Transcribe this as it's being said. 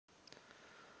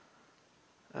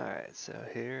Alright, so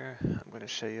here I'm going to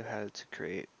show you how to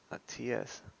create a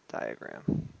TS diagram.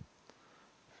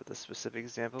 For this specific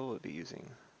example, we'll be using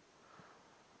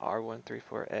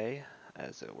R134A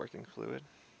as a working fluid.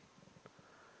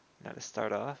 Now to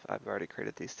start off, I've already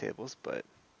created these tables, but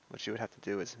what you would have to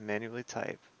do is manually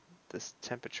type this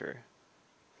temperature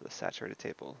for the saturated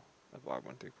table of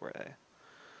R134A.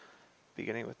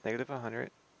 Beginning with -100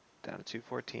 down to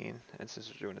 214, and since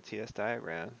we're doing a TS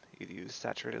diagram, you'd use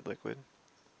saturated liquid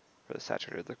for the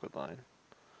saturated liquid line,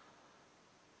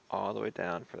 all the way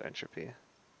down for the entropy,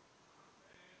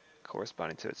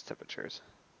 corresponding to its temperatures.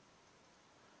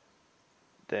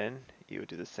 Then you would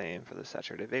do the same for the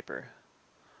saturated vapor,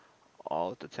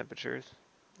 all of the temperatures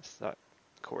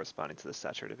corresponding to the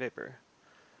saturated vapor.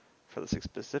 For this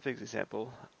specific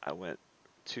example, I went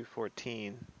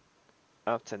 214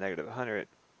 up to -100,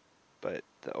 but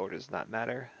the order does not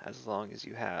matter as long as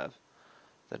you have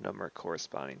the number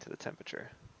corresponding to the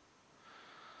temperature.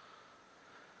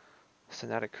 So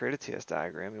now to create a TS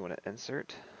diagram, we want to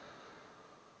insert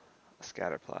a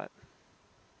scatter plot.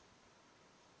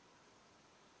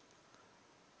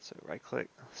 So right click,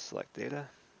 select data,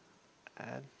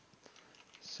 add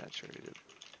saturated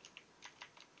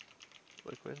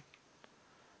liquid.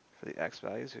 For the X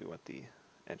values, we want the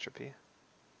entropy.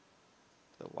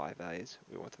 The Y values,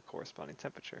 we want the corresponding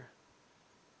temperature.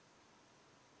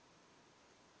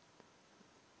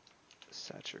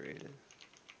 Saturated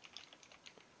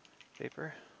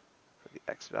vapor. For the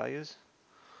X values,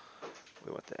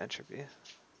 we want the entropy.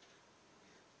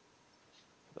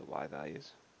 For the Y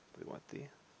values, we want the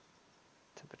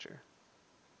temperature.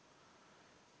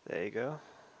 There you go.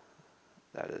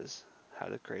 That is how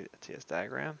to create a TS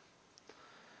diagram.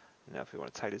 Now if we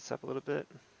want to tidy this up a little bit,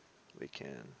 we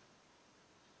can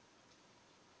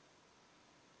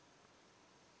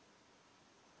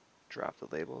drop the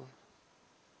label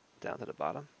down to the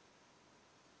bottom.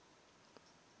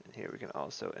 And here we can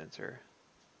also enter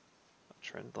a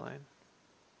trend line.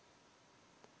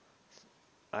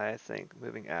 I think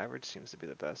moving average seems to be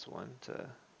the best one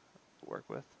to work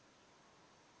with.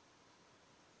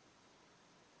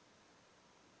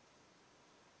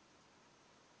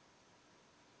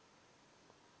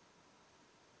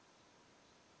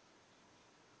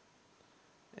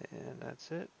 And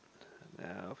that's it.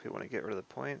 Now if we want to get rid of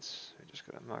the points, we just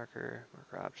go to marker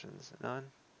options,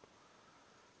 none.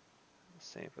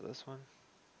 Same for this one.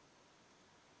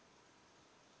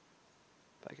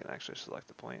 I can actually select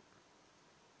the point.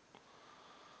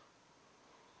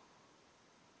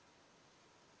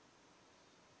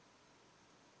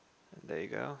 And there you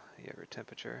go. You have your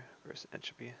temperature versus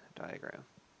entropy diagram.